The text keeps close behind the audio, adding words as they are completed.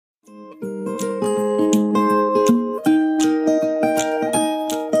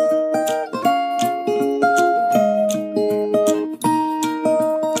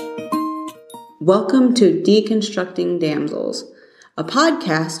Welcome to Deconstructing Damsels, a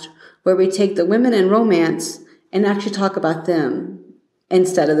podcast where we take the women in romance and actually talk about them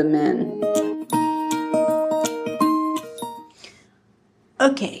instead of the men.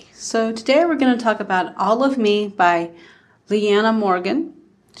 Okay, so today we're going to talk about All of Me by Leeanna Morgan.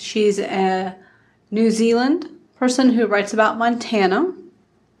 She's a New Zealand person who writes about Montana,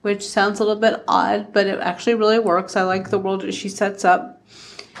 which sounds a little bit odd, but it actually really works. I like the world that she sets up.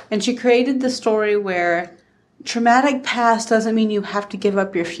 And she created the story where traumatic past doesn't mean you have to give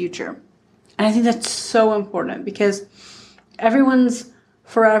up your future. And I think that's so important because everyone's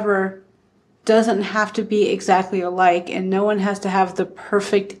forever doesn't have to be exactly alike, and no one has to have the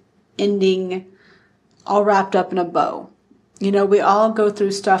perfect ending all wrapped up in a bow. You know, we all go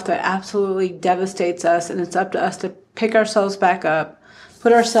through stuff that absolutely devastates us, and it's up to us to pick ourselves back up,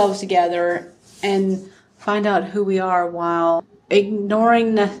 put ourselves together, and find out who we are while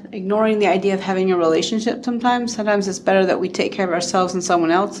ignoring the idea of having a relationship sometimes. Sometimes it's better that we take care of ourselves and someone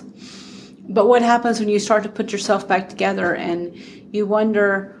else. But what happens when you start to put yourself back together and you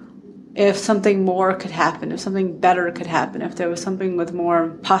wonder if something more could happen, if something better could happen, if there was something with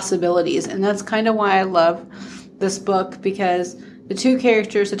more possibilities? And that's kind of why I love this book, because the two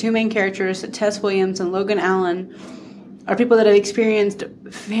main characters, Tess Williams and Logan Allen, are people that have experienced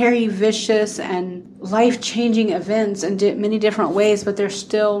very vicious and life-changing events in many different ways, but they're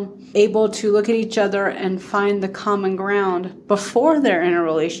still able to look at each other and find the common ground before they're in a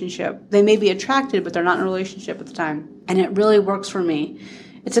relationship. They may be attracted, but they're not in a relationship at the time. And it really works for me.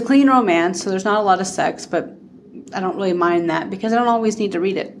 It's a clean romance, so there's not a lot of sex, but I don't really mind that because I don't always need to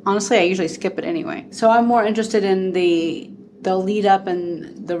read it. Honestly, I usually skip it anyway. So I'm more interested in the lead up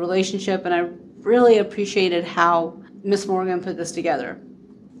and the relationship, and I really appreciated how Miss Morgan put this together.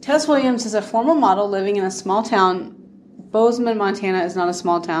 Tess Williams is a former model living in a small town. Bozeman, Montana is not a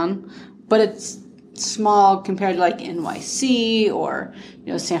small town, but it's small compared to like NYC or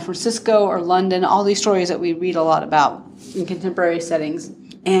San Francisco or London, all these stories that we read a lot about in contemporary settings.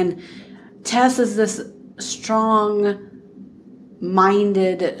 And Tess is this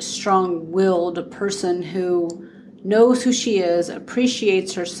strong-minded, strong-willed person who knows who she is,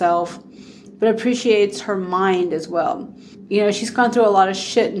 appreciates herself, but appreciates her mind as well. She's gone through a lot of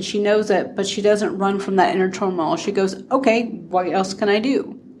shit and she knows it, but she doesn't run from that inner turmoil. She goes, okay, what else can I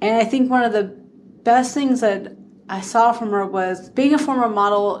do? And I think one of the best things that I saw from her was being a former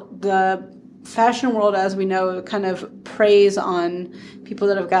model. The fashion world, as we know, kind of preys on people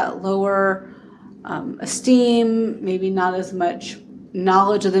that have got lower esteem, maybe not as much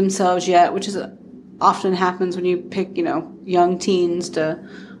knowledge of themselves yet, which is often happens when you pick, young teens to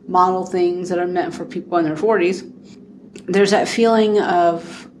model things that are meant for people in their 40s. There's that feeling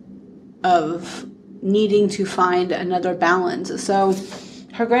of needing to find another balance. So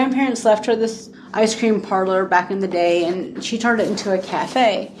her grandparents left her this ice cream parlor back in the day, and she turned it into a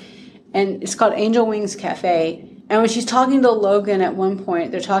cafe. And it's called Angel Wings Cafe. And when she's talking to Logan at one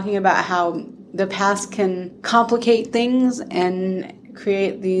point, they're talking about how the past can complicate things and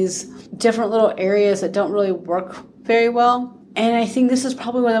create these different little areas that don't really work very well. And I think this is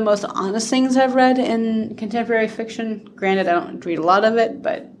probably one of the most honest things I've read in contemporary fiction. Granted, I don't read a lot of it,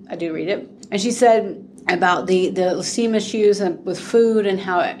 but I do read it. And she said about the esteem issues with food and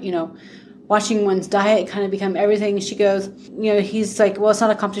how, watching one's diet kind of become everything. She goes, he's like, well, it's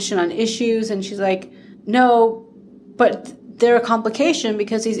not a competition on issues. And she's like, no, but they're a complication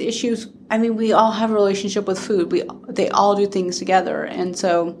because these issues, we all have a relationship with food. They all do things together. And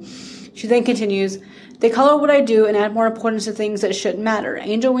so she then continues, they color what I do and add more importance to things that shouldn't matter.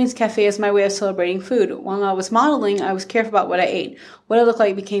 Angel Wings Cafe is my way of celebrating food. While I was modeling, I was careful about what I ate. What I looked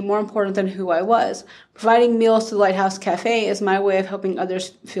like became more important than who I was. Providing meals to the Lighthouse Cafe is my way of helping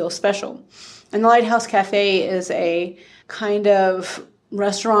others feel special. And the Lighthouse Cafe is a kind of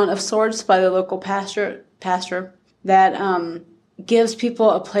restaurant of sorts by the local pastor that gives people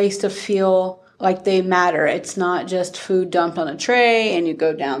a place to feel like they matter. It's not just food dumped on a tray and you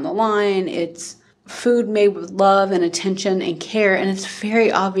go down the line. It's food made with love and attention and care, and it's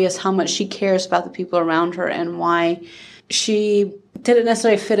very obvious how much she cares about the people around her and why she didn't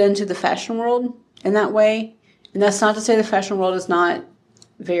necessarily fit into the fashion world in that way. And that's not to say the fashion world is not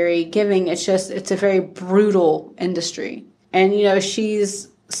very giving. It's a very brutal industry. And, she's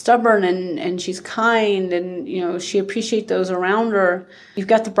stubborn and she's kind and, she appreciates those around her. You've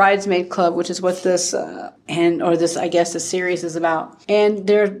got the Bridesmaid Club, which is what this series is about. And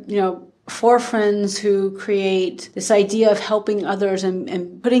they're, four friends who create this idea of helping others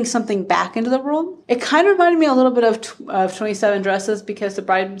and putting something back into the world. It kind of reminded me a little bit of 27 Dresses, because the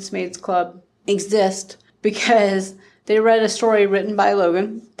Bridesmaids Club exists because they read a story written by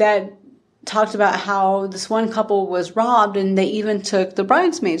Logan that talked about how this one couple was robbed and they even took the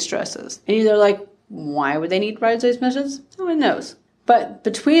bridesmaids' dresses. And they're like, why would they need bridesmaids' dresses? No one knows. But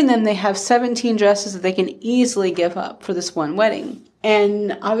between them, they have 17 dresses that they can easily give up for this one wedding.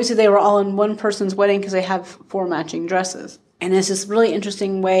 And obviously they were all in one person's wedding because they have 4 matching dresses. And it's this really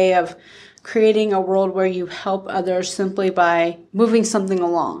interesting way of creating a world where you help others simply by moving something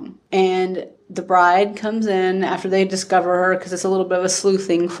along. And the bride comes in after they discover her, because it's a little bit of a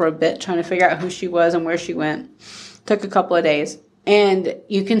sleuthing for a bit, trying to figure out who she was and where she went. Took a couple of days. And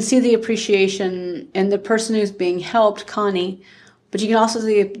you can see the appreciation in the person who's being helped, Connie, but you can also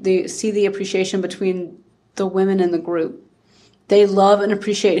see the appreciation between the women in the group. They love and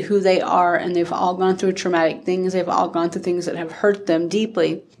appreciate who they are, and they've all gone through traumatic things. They've all gone through things that have hurt them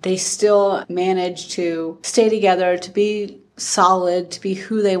deeply. They still manage to stay together, to be solid, to be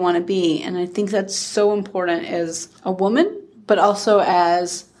who they want to be. And I think that's so important as a woman, but also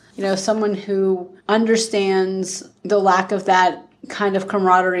as, someone who understands the lack of that kind of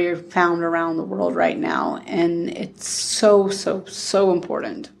camaraderie found around the world right now. And it's so, so, so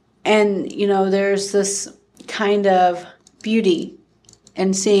important. And, there's this kind of beauty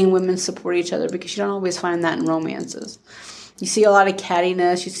in seeing women support each other, because you don't always find that in romances. You see a lot of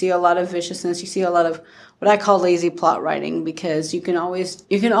cattiness, you see a lot of viciousness, you see a lot of what I call lazy plot writing, because you can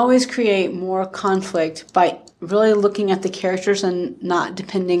always create more conflict by really looking at the characters and not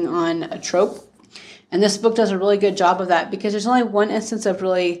depending on a trope. And this book does a really good job of that, because there's only one instance of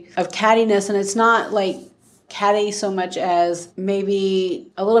cattiness, and it's not like catty so much as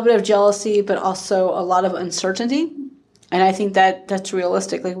maybe a little bit of jealousy, but also a lot of uncertainty. And I think that's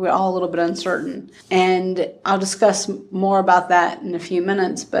realistic. Like, we're all a little bit uncertain. And I'll discuss more about that in a few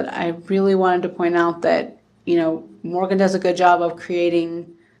minutes, but I really wanted to point out that, Morgan does a good job of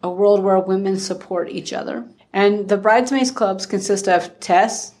creating a world where women support each other. And the Bridesmaids Clubs consist of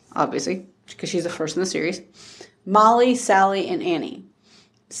Tess, obviously, because she's the first in the series, Molly, Sally, and Annie.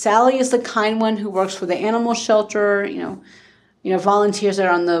 Sally is the kind one who works for the animal shelter, volunteers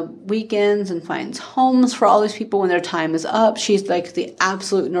there on the weekends and finds homes for all these people when their time is up. She's like the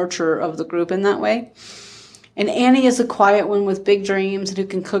absolute nurturer of the group in that way. And Annie is the quiet one with big dreams and who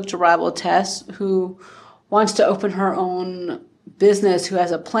can cook to rival Tess, who wants to open her own business, who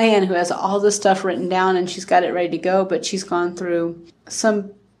has a plan, who has all this stuff written down and she's got it ready to go, but she's gone through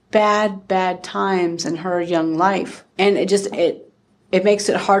some bad times in her young life. And it makes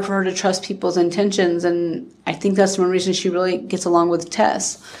it hard for her to trust people's intentions. And I think that's one reason she really gets along with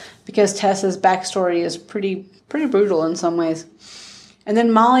Tess, because Tess's backstory is pretty brutal in some ways. And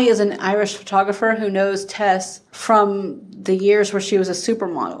then Molly is an Irish photographer who knows Tess from the years where she was a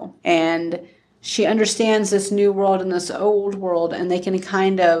supermodel. And she understands this new world and this old world, and they can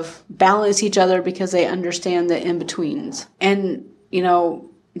kind of balance each other because they understand the in-betweens. And,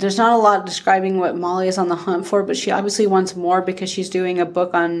 there's not a lot describing what Molly is on the hunt for, but she obviously wants more because she's doing a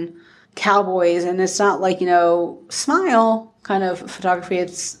book on cowboys. And it's not like, smile kind of photography.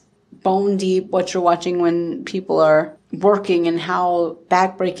 It's bone deep what you're watching when people are working and how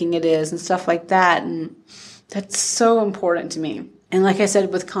backbreaking it is and stuff like that. And that's so important to me. And like I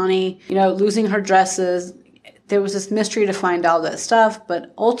said, with Connie, losing her dresses, there was this mystery to find all that stuff,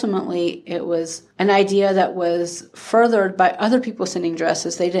 but ultimately it was an idea that was furthered by other people sending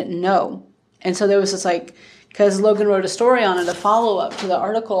dresses they didn't know. And so there was this because Logan wrote a story on it, a follow-up to the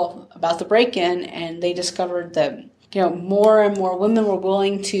article about the break-in, and they discovered that, more and more women were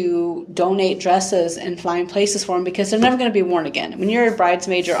willing to donate dresses and find places for them because they're never going to be worn again. When you're a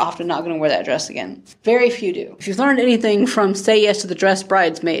bridesmaid, you're often not going to wear that dress again. Very few do. If you've learned anything from Say Yes to the Dress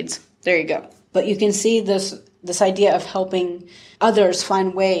Bridesmaids, there you go. But you can see this idea of helping others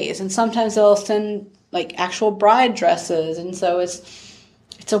find ways. And sometimes they'll send actual bride dresses. And so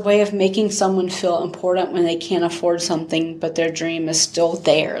it's a way of making someone feel important when they can't afford something, but their dream is still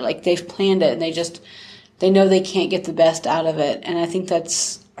there. Like, they've planned it and they know they can't get the best out of it. And I think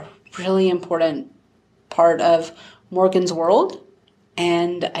that's a really important part of Morgan's world.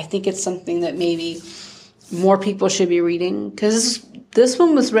 And I think it's something that maybe more people should be reading, because this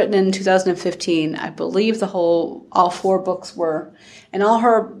one was written in 2015. I believe all 4 books were, and all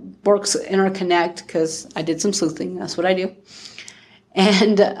her books interconnect because I did some sleuthing. That's what I do.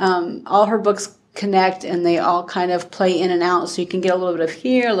 And all her books connect, and they all kind of play in and out, so you can get a little bit of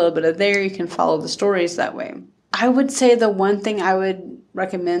here, a little bit of there. You can follow the stories that way. I would say the one thing I would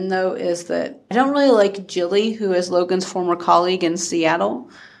recommend, though, is that I don't really like Jilly, who is Logan's former colleague in Seattle.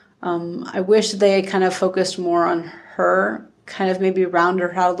 I wish they had kind of focused more on her, kind of maybe round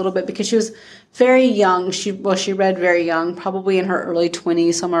her out a little bit, because she was very young. She read very young, probably in her early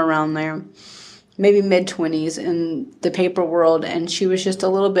 20s, somewhere around there. maybe mid-20s in the paper world, and she was just a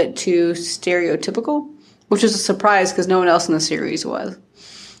little bit too stereotypical, which is a surprise because no one else in the series was.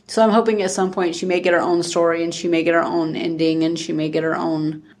 So I'm hoping at some point she may get her own story and she may get her own ending and she may get her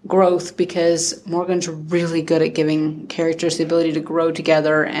own growth, because Morgan's really good at giving characters the ability to grow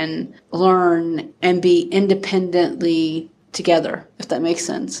together and learn and be independently together, if that makes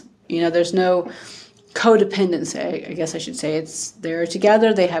sense. There's no codependency, I guess I should say. They're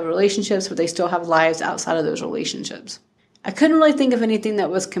together, they have relationships, but they still have lives outside of those relationships. I couldn't really think of anything that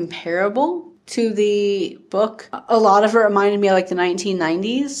was comparable to the book. A lot of it reminded me of like the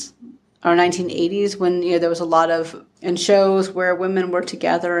 1990s or 1980s, when there was a lot of in shows where women were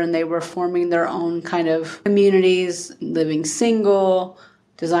together and they were forming their own kind of communities, living single,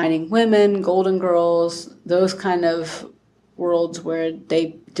 designing women, Golden Girls, those kind of worlds where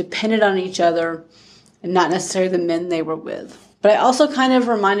they depended on each other and not necessarily the men they were with. But it also kind of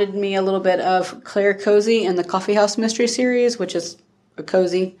reminded me a little bit of Claire Cozy in the Coffeehouse Mysteries series, which is a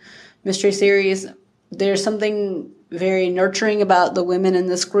cozy mystery series. There's something very nurturing about the women in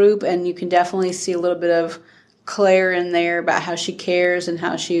this group, and you can definitely see a little bit of Claire in there about how she cares and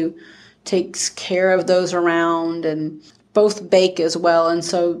how she takes care of those around, and both bake as well. And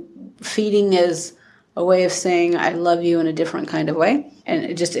so feeding is a way of saying I love you in a different kind of way. And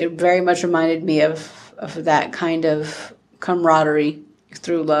it very much reminded me of that kind of camaraderie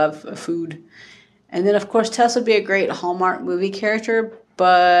through love of food. And then, of course, Tess would be a great Hallmark movie character,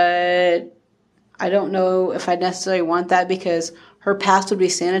 but I don't know if I necessarily want that, because her past would be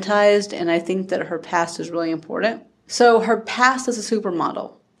sanitized, and I think that her past is really important. So her past as a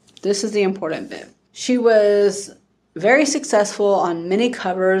supermodel. This is the important bit. She was very successful on many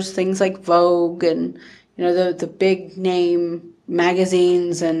covers, things like Vogue and the big name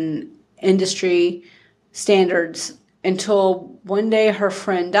magazines and industry standards, until one day her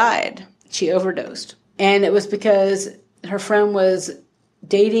friend died. She overdosed. And it was because her friend was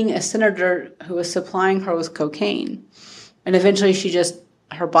dating a senator who was supplying her with cocaine. And eventually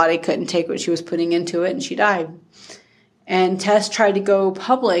her body couldn't take what she was putting into it, and she died. And Tess tried to go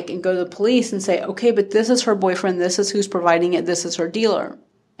public and go to the police and say, okay, but this is her boyfriend, this is who's providing it, this is her dealer.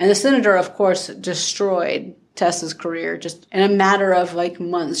 And the senator, of course, destroyed Tess's career just in a matter of like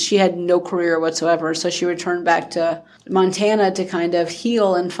months. She had no career whatsoever, so she returned back to Montana to kind of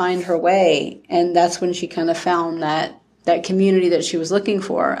heal and find her way. And that's when she kind of found that community that she was looking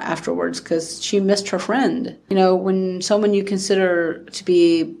for afterwards, because she missed her friend. When someone you consider to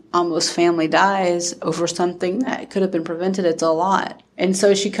be almost family dies over something that could have been prevented, it's a lot. And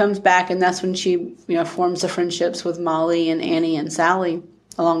so she comes back, and that's when she forms the friendships with Molly and Annie and Sally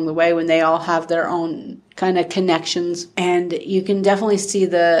along the way, when they all have their own kind of connections. And you can definitely see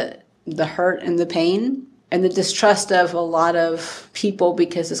the hurt and the pain and the distrust of a lot of people,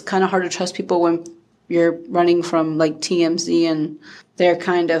 because it's kind of hard to trust people when you're running from like TMZ, and they're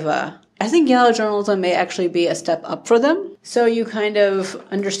kind of I think yellow journalism may actually be a step up for them. So you kind of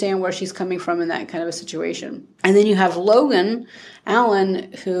understand where she's coming from in that kind of a situation. And then you have Logan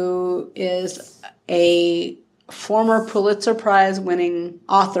Allen, who is a former Pulitzer Prize winning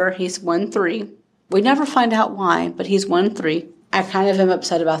author. He's won 3. We never find out why, but he's won 3. I kind of am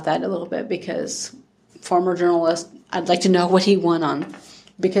upset about that a little bit, because former journalist, I'd like to know what he won on,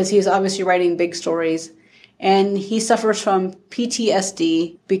 because he's obviously writing big stories. And he suffers from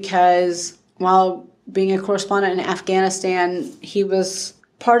PTSD because while being a correspondent in Afghanistan, he was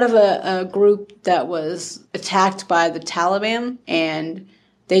part of a group that was attacked by the Taliban, and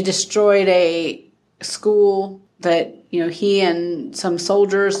they destroyed a school that, he and some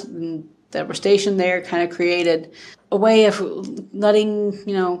soldiers that were stationed there kind of created a way of letting,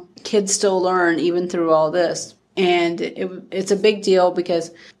 kids still learn even through all this. And it's a big deal,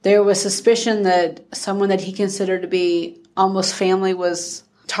 because there was suspicion that someone that he considered to be almost family was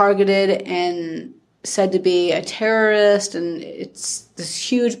targeted and said to be a terrorist. And it's this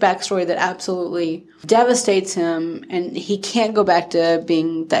huge backstory that absolutely devastates him. And he can't go back to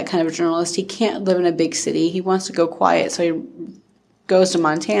being that kind of a journalist. He can't live in a big city. He wants to go quiet. So he goes to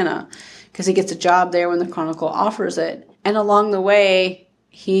Montana because he gets a job there when the Chronicle offers it. And along the way,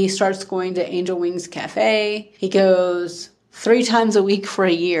 he starts going to Angel Wings Cafe. He goes 3 times a week for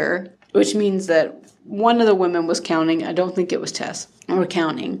a year, which means that one of the women was counting. I don't think it was Tess, or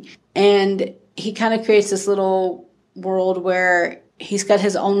counting. And he kind of creates this little world where he's got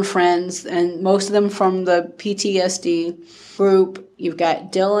his own friends, and most of them from the PTSD group. You've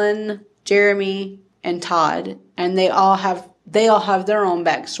got Dylan, Jeremy, and Todd, and they all have their own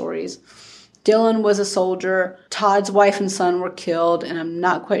backstories. Dylan was a soldier. Todd's wife and son were killed, and I'm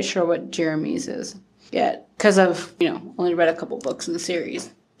not quite sure what Jeremy's is yet, because I've only read a couple books in the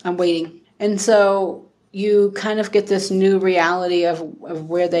series. I'm waiting. And so you kind of get this new reality of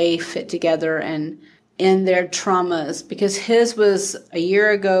where they fit together and in their traumas, because his was a year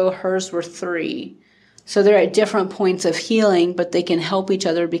ago, hers were 3. So they're at different points of healing, but they can help each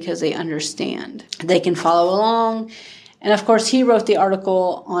other because they understand. They can follow along. And of course, he wrote the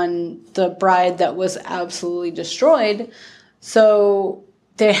article on the bride that was absolutely destroyed. So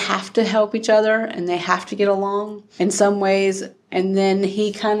they have to help each other and they have to get along in some ways. And then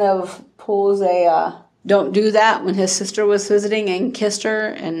he kind of pulls a don't do that when his sister was visiting and kissed her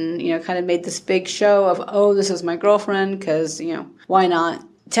and, kind of made this big show of, oh, this is my girlfriend because, why not?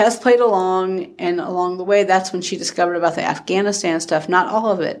 Tess played along, and along the way, that's when she discovered about the Afghanistan stuff. Not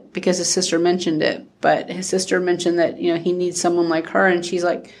all of it, because his sister mentioned it. But his sister mentioned that, he needs someone like her, and she's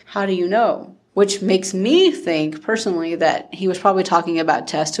like, how do you know? Which makes me think, personally, that he was probably talking about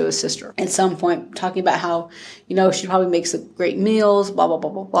Tess to his sister. At some point, talking about how, she probably makes great meals, blah, blah,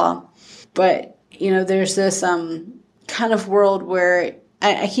 blah, blah, blah. But, there's this kind of world where,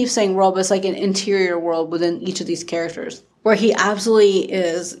 I keep saying world, but it's like an interior world within each of these characters, where he absolutely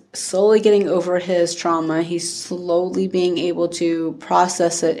is slowly getting over his trauma. He's slowly being able to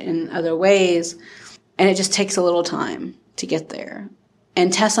process it in other ways. And it just takes a little time to get there.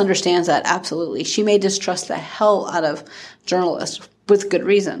 And Tess understands that, absolutely. She may distrust the hell out of journalists with good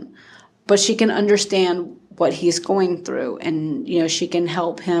reason. But she can understand what he's going through. And, she can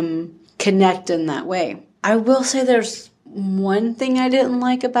help him connect in that way. I will say there's one thing I didn't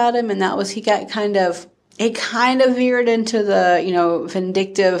like about him, and that was he got it kind of veered into the,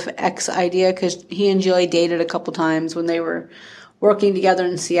 vindictive ex idea, because he and Julie dated a couple times when they were working together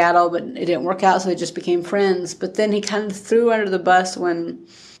in Seattle, but it didn't work out, so they just became friends. But then he kind of threw under the bus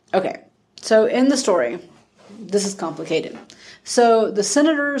so in the story, this is complicated. So the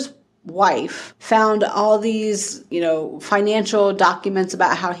senator's wife found all these, financial documents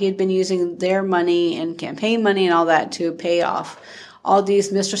about how he had been using their money and campaign money and all that to pay off all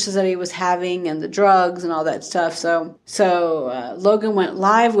these mistresses that he was having and the drugs and all that stuff. So Logan went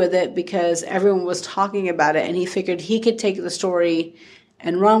live with it because everyone was talking about it, and he figured he could take the story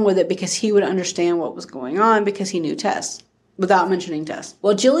and run with it because he would understand what was going on because he knew Tess, without mentioning Tess.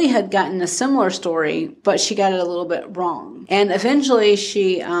 Well, Julie had gotten a similar story, but she got it a little bit wrong. And eventually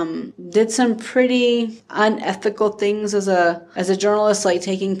she did some pretty unethical things as a journalist, like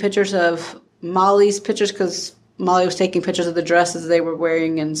taking pictures of Molly's pictures, because Molly was taking pictures of the dresses they were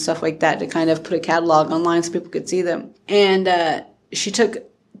wearing and stuff like that to kind of put a catalog online so people could see them. And she took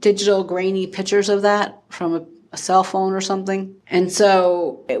digital grainy pictures of that from a cell phone or something. And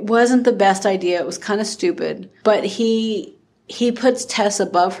so it wasn't the best idea. It was kind of stupid. But he puts Tess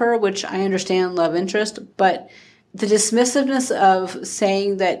above her, which I understand, love interest. But the dismissiveness of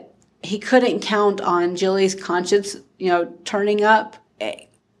saying that he couldn't count on Jilly's conscience, turning up, it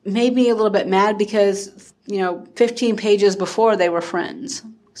made me a little bit mad because 15 pages before they were friends.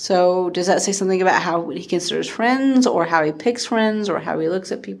 So does that say something about how he considers friends, or how he picks friends, or how he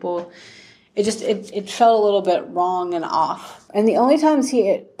looks at people? It felt a little bit wrong and off. And the only times he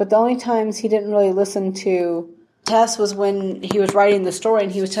didn't really listen to Tess was when he was writing the story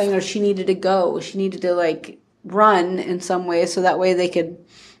and he was telling her she needed to go. She needed to run in some way so that way they could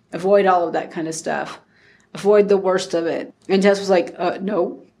avoid all of that kind of stuff. Avoid the worst of it. And Tess was like,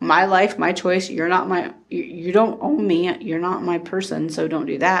 no. My life, my choice, you don't own me, you're not my person, so don't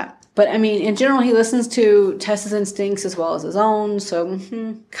do that. But I mean, in general, he listens to Tess's instincts as well as his own, so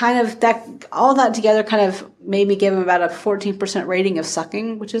kind of all that together kind of made me give him about a 14% rating of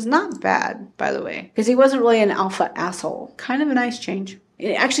sucking, which is not bad, by the way, because he wasn't really an alpha asshole. Kind of a nice change.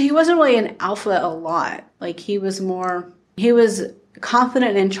 Actually, he wasn't really an alpha a lot. He was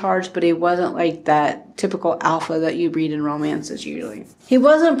confident and in charge, but he wasn't like that typical alpha that you read in romances usually. He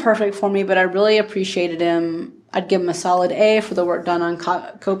wasn't perfect for me, but I really appreciated him. I'd give him a solid A for the work done on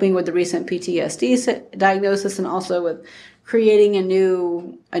coping with the recent PTSD diagnosis, and also with creating a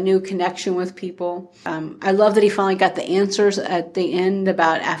new connection with people. I love that he finally got the answers at the end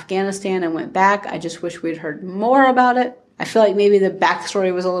about Afghanistan and went back. I just wish we'd heard more about it. I feel like maybe the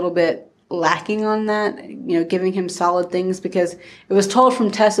backstory was a little bit lacking on that, giving him solid things, because it was told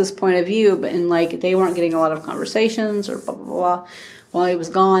from Tess's point of view, but they weren't getting a lot of conversations or blah, blah, blah while he was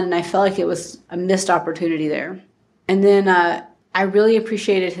gone. And I felt like it was a missed opportunity there. And then I really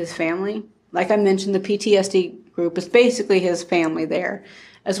appreciated his family. Like I mentioned, the PTSD group is basically his family there,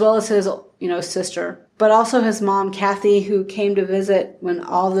 as well as his, sister, but also his mom, Kathy, who came to visit when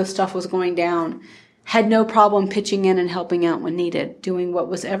all this stuff was going down. Had no problem pitching in and helping out when needed, doing what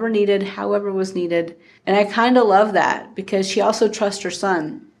was ever needed, however was needed. And I kind of love that, because she also trusts her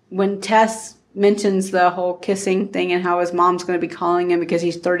son. When Tess mentions the whole kissing thing and how his mom's going to be calling him because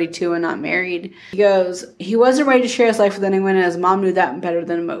he's 32 and not married. He goes, he wasn't ready to share his life with anyone, and his mom knew that better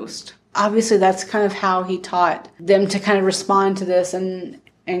than most. Obviously, that's kind of how he taught them to kind of respond to this and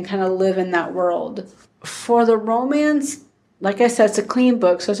kind of live in that world. For the romance, like I said, it's a clean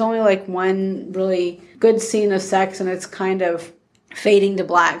book, so there's only like one really good scene of sex, and it's kind of fading to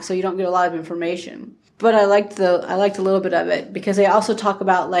black, so you don't get a lot of information. But I liked a little bit of it because they also talk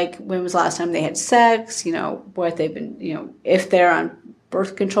about like when was the last time they had sex, what they've been, if they're on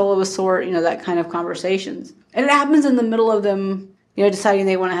birth control of a sort, that kind of conversations. And it happens in the middle of them, deciding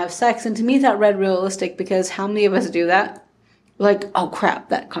they want to have sex. And to me, that read realistic because how many of us do that? Like, oh crap,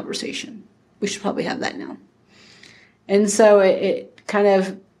 that conversation. We should probably have that now. And so it kind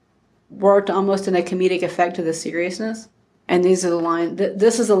of worked almost in a comedic effect to the seriousness. And these are the line.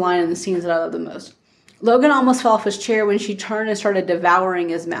 This is the line in the scenes that I love the most. Logan almost fell off his chair when she turned and started devouring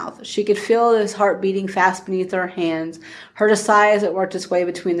his mouth. She could feel his heart beating fast beneath her hands, heard a sigh as it worked its way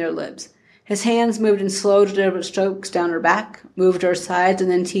between their lips. His hands moved in slow, deliberate strokes down her back, moved her sides, and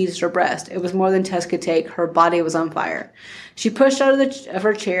then teased her breast. It was more than Tess could take. Her body was on fire. She pushed out of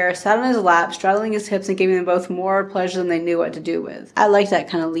her chair, sat on his lap, straddling his hips and giving them both more pleasure than they knew what to do with. I like that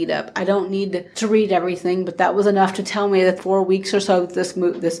kind of lead up. I don't need to read everything, but that was enough to tell me that 4 weeks or so this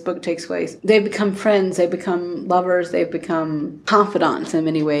book takes place. They become friends, they become lovers, they become confidants in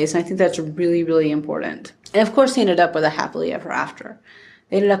many ways, and I think that's really, really important. And of course, they ended up with a happily ever after.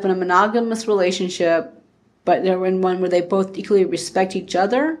 They ended up in a monogamous relationship, but they're in one where they both equally respect each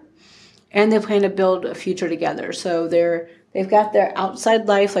other, and they plan to build a future together. So they've got their outside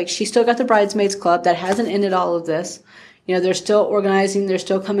life. Like, she's still got the Bridesmaids Club. That hasn't ended all of this. They're still organizing. They're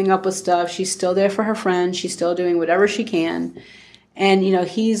still coming up with stuff. She's still there for her friends. She's still doing whatever she can. And,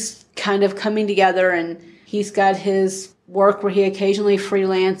 he's kind of coming together, and he's got his work where he occasionally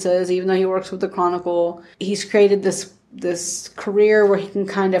freelances, even though he works with the Chronicle. He's created this career where he can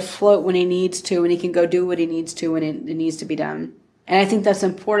kind of float when he needs to, and he can go do what he needs to when it needs to be done. And I think that's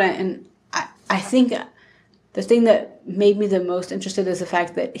important. And I think the thing that made me the most interested is the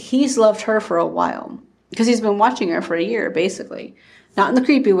fact that he's loved her for a while, because he's been watching her for a year, basically. Not in the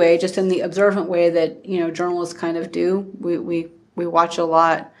creepy way, just in the observant way that, journalists kind of do. We watch a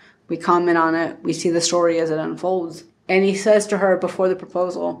lot. We comment on it. We see the story as it unfolds. And he says to her before the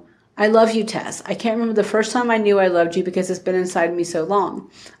proposal, "I love you, Tess. I can't remember the first time I knew I loved you because it's been inside me so long.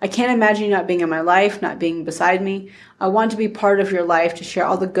 I can't imagine you not being in my life, not being beside me. I want to be part of your life, to share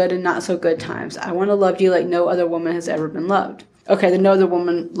all the good and not so good times. I want to love you like no other woman has ever been loved." Okay, the no other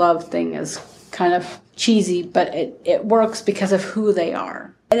woman love thing is kind of cheesy, but it works because of who they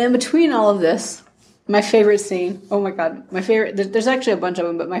are. And in between all of this, my favorite scene, oh my God, there's actually a bunch of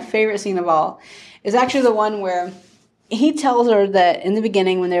them, but my favorite scene of all is actually the one where he tells her that in the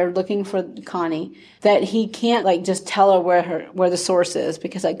beginning when they're looking for Connie, that he can't just tell her where the source is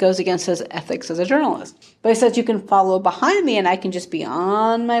because that goes against his ethics as a journalist. But he says, "You can follow behind me and I can just be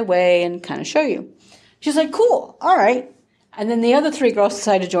on my way and kind of show you." She's like, "Cool, all right." And then the other 3 girls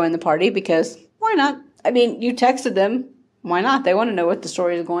decide to join the party because why not? I mean, you texted them. Why not? They want to know what the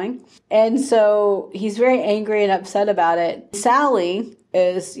story is going. And so he's very angry and upset about it. Sally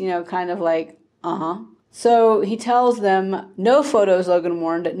is, kind of like, So he tells them, "No photos," Logan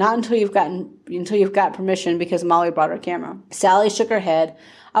warned, "not until you've got permission," because Molly brought her camera. Sally shook her head.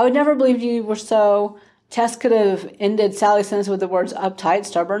 "I would never believe you were so..." Tess could have ended Sally's sentence with the words uptight,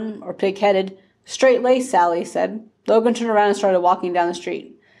 stubborn, or pig-headed. "Straight-laced," Sally said. Logan turned around and started walking down the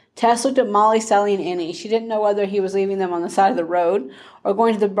street. Tess looked at Molly, Sally, and Annie. She didn't know whether he was leaving them on the side of the road or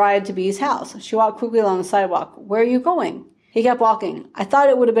going to the bride-to-be's house. She walked quickly along the sidewalk. "Where are you going?" He kept walking. "I thought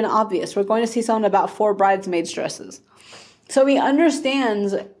it would have been obvious. We're going to see someone about 4 bridesmaids' dresses." So he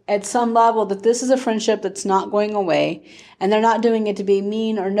understands at some level that this is a friendship that's not going away, and they're not doing it to be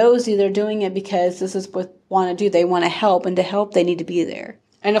mean or nosy. They're doing it because this is what they want to do. They want to help, and to help, they need to be there.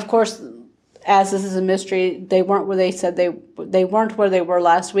 And of course, as this is a mystery, they weren't where they said they weren't where they were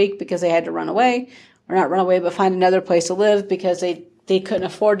last week because they had to run away, or not run away, but find another place to live because they couldn't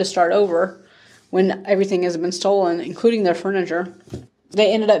afford to start over when everything has been stolen, including their furniture. They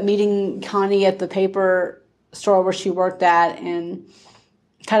ended up meeting Connie at the paper store where she worked at and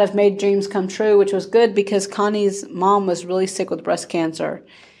kind of made dreams come true, which was good because Connie's mom was really sick with breast cancer.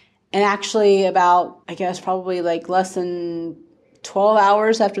 And actually about, I guess, probably less than 12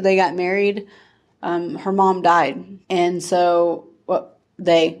 hours after they got married, her mom died. And so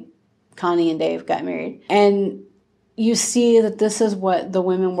Connie and Dave got married. And you see that this is what the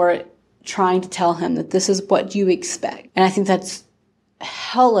women were trying to tell him, that this is what you expect. And I think that's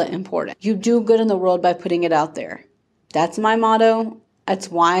hella important. You do good in the world by putting it out there. That's my motto. That's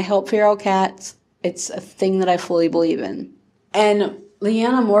why I help feral cats. It's a thing that I fully believe in. And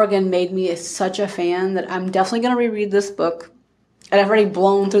Leeanna Morgan made me such a fan that I'm definitely going to reread this book. And I've already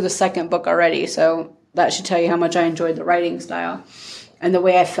blown through the second book already, so that should tell you how much I enjoyed the writing style and the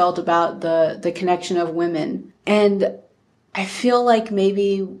way I felt about the connection of women. And I feel like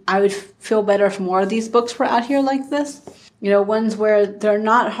maybe I would feel better if more of these books were out here like this. Ones where they're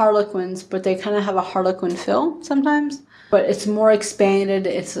not Harlequins, but they kind of have a Harlequin feel sometimes. But it's more expanded.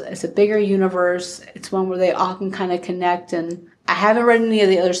 It's a bigger universe. It's one where they all can kind of connect. And I haven't read any of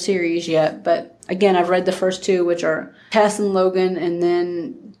the other series yet, but again, I've read the first two, which are Tess and Logan, and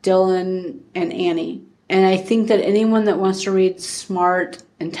then Dylan and Annie. And I think that anyone that wants to read smart,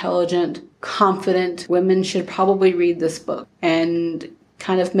 intelligent, confident women should probably read this book and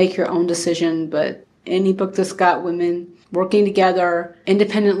kind of make your own decision. But any book that's got women working together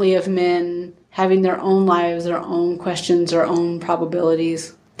independently of men, having their own lives, their own questions, their own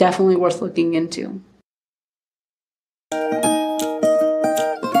probabilities, definitely worth looking into.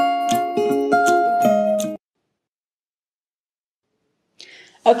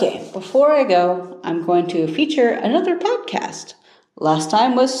 Okay, before I go, I'm going to feature another podcast. Last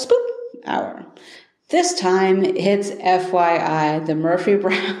time was Spook Hour. This time it's FYI, the Murphy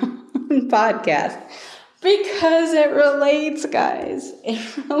Brown podcast. Because it relates, guys.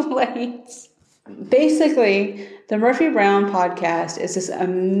 It relates. Basically, the Murphy Brown podcast is this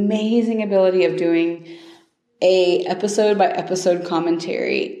amazing ability of doing a episode by episode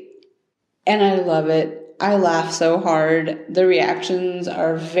commentary. And I love it. I laugh so hard. The reactions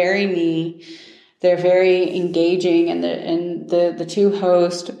are very me. They're very engaging, and the two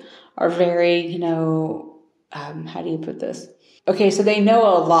hosts are very, how do you put this? Okay, so they know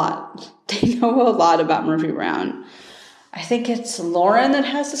a lot. They know a lot about Murphy Brown. I think it's Lauren that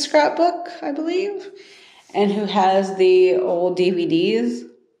has the scrapbook, I believe, and who has the old DVDs.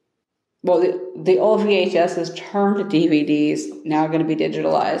 Well, the old VHSs turned to DVDs, now going to be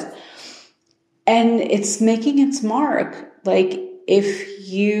digitalized. And it's making its mark. Like, if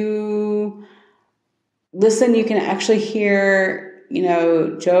you listen, you can actually hear,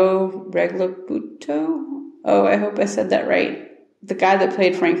 Joe Reglabuto. Oh, I hope I said that right. The guy that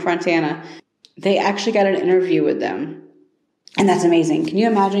played Frank Fontana. They actually got an interview with them. And that's amazing. Can you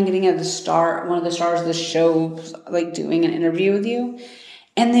imagine getting one of the stars of the show, doing an interview with you?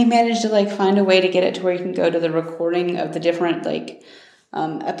 And they managed to, find a way to get it to where you can go to the recording of the different,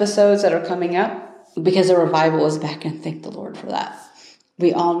 episodes that are coming up, because the revival is back, and thank the Lord for that.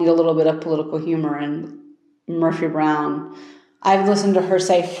 We all need a little bit of political humor, and Murphy Brown, I've listened to her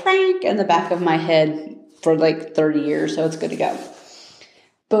say Frank in the back of my head for 30 years, so it's good to go.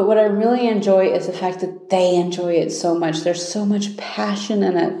 But what I really enjoy is the fact that they enjoy it so much. There's so much passion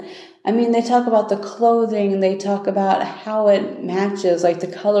in it. I mean, they talk about the clothing, they talk about how it matches, the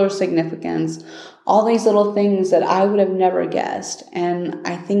color significance, all these little things that I would have never guessed. And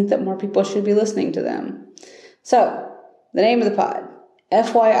I think that more people should be listening to them. So, the name of the pod,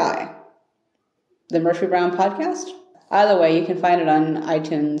 FYI, the Murphy Brown Podcast. Either way, you can find it on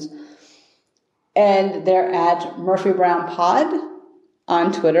iTunes. And they're at Murphy Brown Pod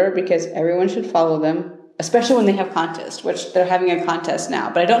on Twitter, because everyone should follow them, especially when they have contests, which they're having a contest now.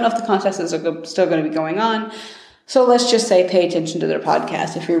 But I don't know if the contest is still going to be going on. So let's just say pay attention to their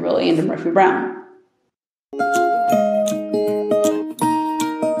podcast if you're really into Murphy Brown.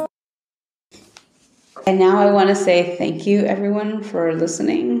 And now I want to say thank you, everyone, for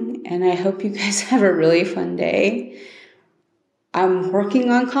listening. And I hope you guys have a really fun day. I'm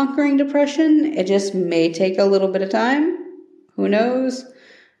working on conquering depression. It just may take a little bit of time. Who knows?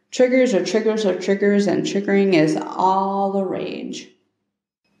 Triggers are triggers are triggers, and triggering is all the rage.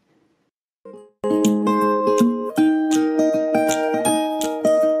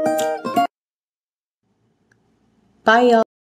 Bye, y'all.